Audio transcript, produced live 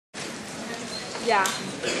Yeah.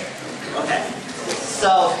 Okay.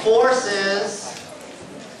 So forces,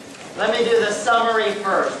 let me do the summary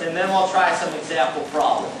first, and then we'll try some example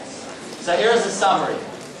problems. So here's the summary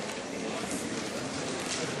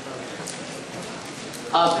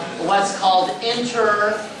of what's called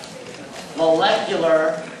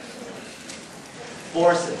intermolecular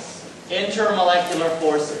forces. Intermolecular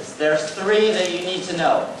forces. There's three that you need to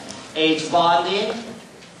know. H bonding,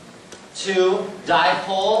 2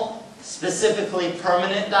 dipole, specifically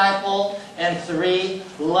permanent dipole, and 3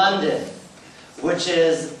 London, which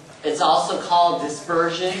is, it's also called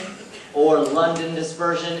dispersion or London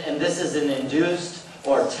dispersion, and this is an induced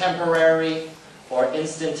or temporary or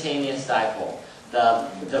instantaneous dipole.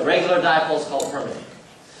 The regular dipole is called permanent.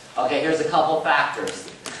 Okay, here's a couple factors.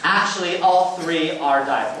 Actually, all three are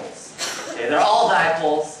dipoles. Okay, they're all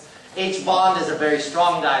dipoles. H bond is a very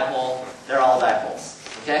strong dipole. They're all dipoles.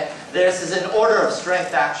 Okay, this is an order of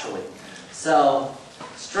strength actually. So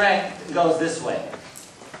strength goes this way.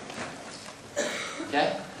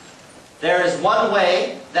 Okay, there is one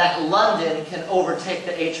way that London can overtake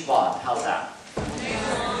the H bond. How's that?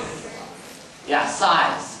 Yeah,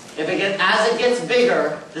 size. As it gets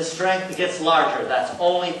bigger, the strength gets larger. That's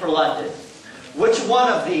only for London. Which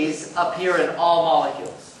one of these appear in all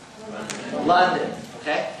molecules? London.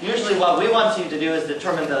 Okay? Usually what we want you to do is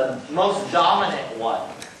determine the most dominant one.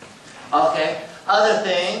 Okay? Other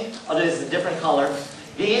thing, I'll do this in a different color.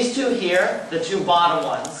 These two here, the two bottom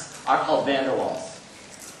ones, are called van der Waals.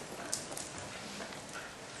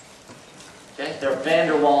 Okay? They're van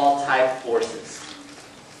der Waal type forces.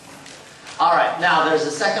 Alright, now there's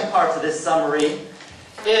a second part to this summary.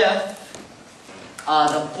 If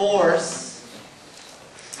the force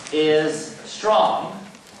is strong,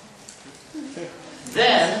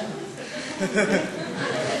 then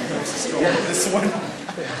this one.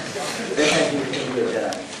 Then you can do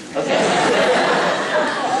that. Okay.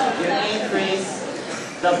 You increase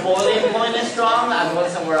the boiling point is strong. I'm going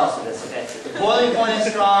somewhere else with this. Okay. The boiling point is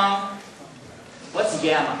strong. What's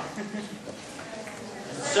gamma?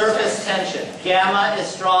 Surface tension. Gamma is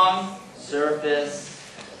strong. Surface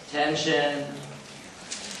tension.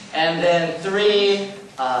 And then 3,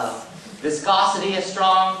 viscosity is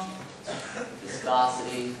strong.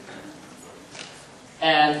 Viscosity.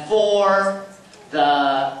 And 4,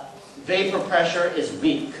 the vapor pressure is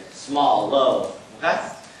weak, small, low. Okay?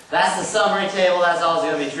 That's the summary table. That's always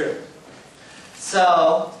going to be true.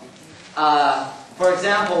 So, for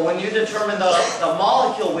example, when you determine the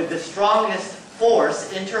molecule with the strongest force,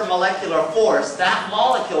 intermolecular force, that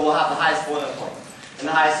molecule will have the highest boiling point, and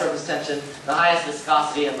the highest surface tension, the highest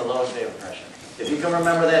viscosity, and the lowest vapor pressure. If you can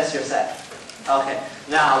remember this, you're set. Okay,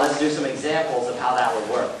 now let's do some examples of how that would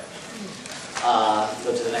work.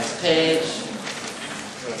 Go to the next page.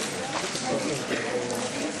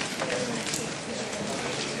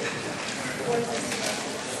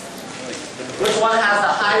 Which one has the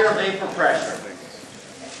higher vapor pressure?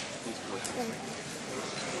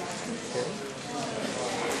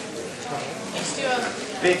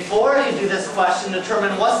 Before you do this question,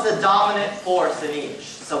 determine what's the dominant force in each.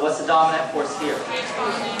 So what's the dominant force here? H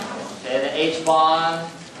bonding. Okay, the H bond.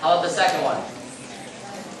 How about the second one?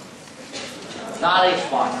 Not H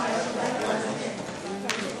bond.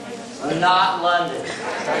 Not London.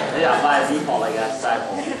 Yeah, by default, I guess,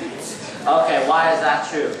 dipole. Okay, why is that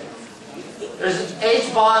true? There's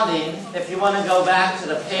H bonding. If you want to go back to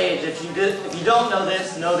the page, if you don't know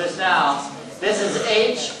this now. This is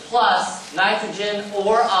H plus nitrogen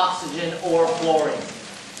or oxygen or fluorine.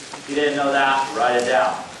 If you didn't know that, write it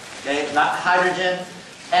down. Okay, not hydrogen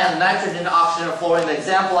and nitrogen, oxygen, or fluorine. The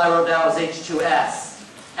example I wrote down was H2S.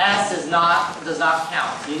 S does not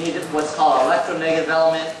count. You need what's called electronegative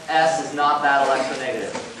element. S is not that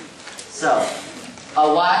electronegative. So,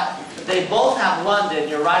 they both have London.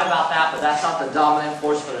 You're right about that, but that's not the dominant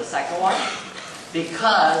force for the second one,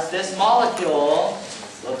 because this molecule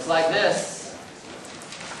looks like this.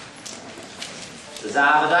 Does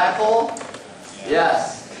that have a dipole?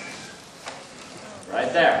 Yes.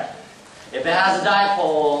 Right there. If it has a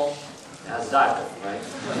dipole, it has a dipole, right?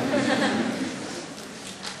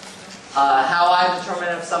 How I determine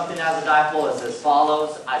if something has a dipole is as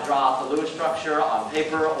follows. I draw out the Lewis structure on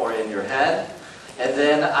paper or in your head, and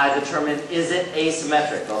then I determine, is it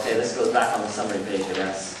asymmetric? Okay, this goes back on the summary page, I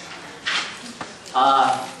guess.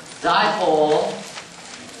 Dipole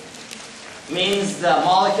means the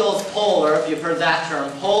molecule is polar, if you've heard that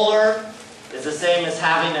term. Polar is the same as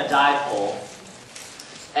having a dipole.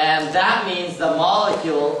 And that means the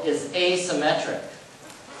molecule is asymmetric.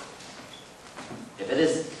 If it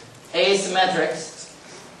is asymmetric,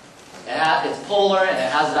 it's polar and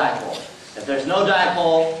it has a dipole. If there's no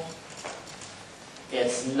dipole,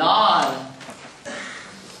 it's non-polar,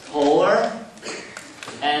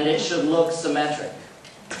 and it should look symmetric.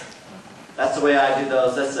 That's the way I do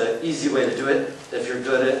those. That's an easy way to do it if you're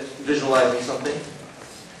good at visualizing something.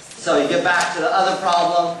 So you get back to the other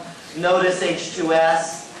problem. Notice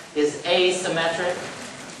H2S is asymmetric.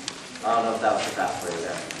 I don't know if that was the fast way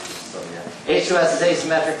there. So, yeah. H2S is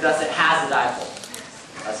asymmetric, thus it has a dipole.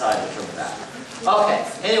 That's how I determine that. Okay,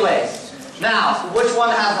 anyways. Now, which one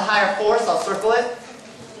has the higher force? I'll circle it.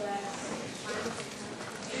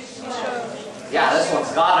 Yeah, this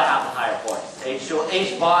one's got to have the higher force.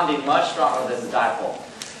 H bonding much stronger than the dipole.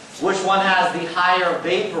 Which one has the higher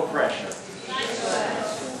vapor pressure?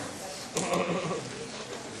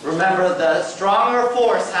 Remember, the stronger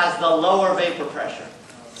force has the lower vapor pressure.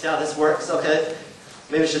 See how this works? Okay.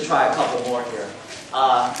 Maybe we should try a couple more here.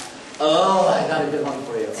 Oh, I got a good one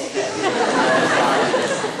for you. Okay.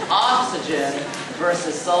 Oxygen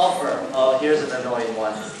versus sulfur. Oh, here's an annoying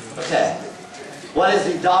one. Okay. What is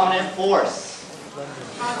the dominant force?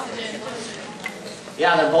 Oxygen.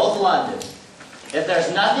 Yeah, they're both London. If there's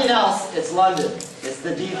nothing else, it's London. It's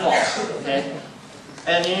the default. Okay?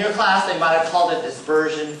 And in your class, they might have called it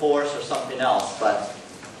dispersion force or something else, but,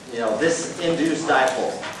 you know, this induced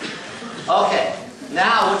dipole. Okay.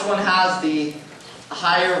 Now, which one has the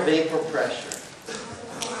higher vapor pressure?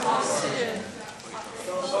 Oxygen.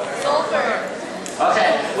 Sulfur.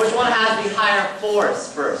 Okay, which one has the higher force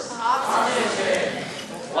first? Oxygen.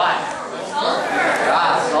 Why? Sulfur.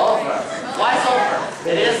 Ah, sulfur. Why sulfur?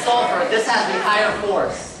 It is sulfur. This has the higher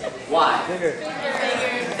force. Why? Bigger.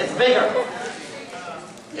 It's bigger.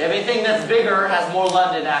 Everything that's bigger has more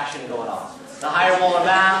London action going on. The higher molar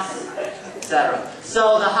mass, etc.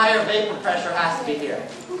 So the higher vapor pressure has to be here.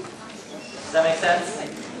 Does that make sense?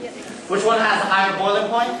 Which one has a higher boiling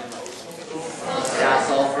point? Yeah,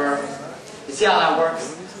 sulfur. You see how that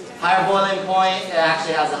works? Higher boiling point, it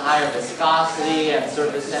actually has a higher viscosity and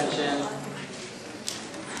surface tension.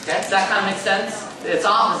 Okay, does that kind of make sense? Its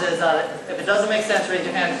opposite is that if it doesn't make sense, raise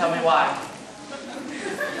your hand and tell me why.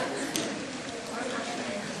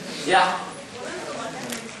 Yeah?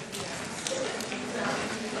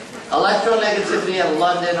 Electronegativity and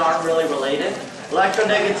London aren't really related.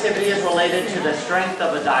 Electronegativity is related to the strength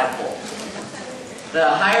of a dipole. The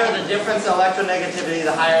higher the difference in electronegativity,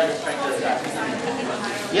 the higher the strength of the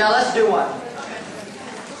dipole. Yeah, let's do one.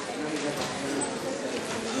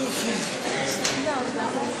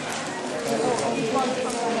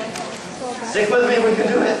 Stick with me, we can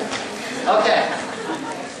do it. Okay.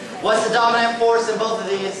 What's the dominant force in both of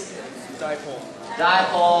these? Dipole.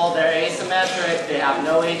 Dipole, they're asymmetric, they have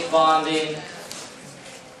no H bonding.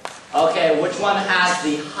 Okay, which one has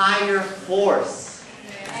the higher force?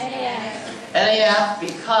 NAF,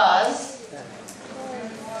 because,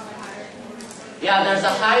 yeah, there's a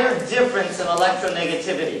higher difference in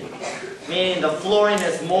electronegativity, meaning the fluorine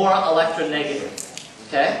is more electronegative.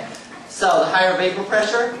 Okay? So, the higher vapor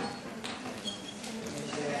pressure?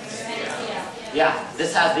 Yeah,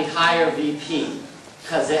 this has the higher VP,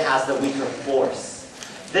 because it has the weaker force.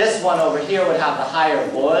 This one over here would have the higher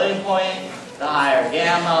boiling point, the higher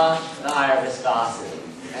gamma, the higher viscosity.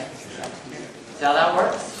 Okay? See how that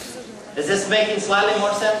works? Is this making slightly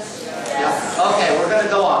more sense? Yeah. Okay, we're going to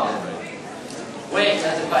go on. Wait,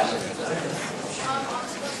 that's a question.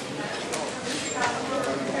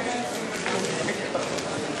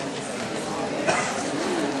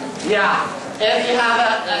 Yeah, if you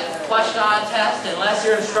have a question on a test, unless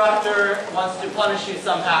your instructor wants to punish you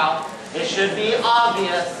somehow, it should be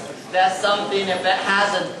obvious that something, if it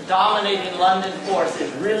has a dominating London force,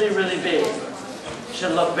 is really, really big. It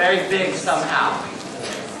should look very big somehow.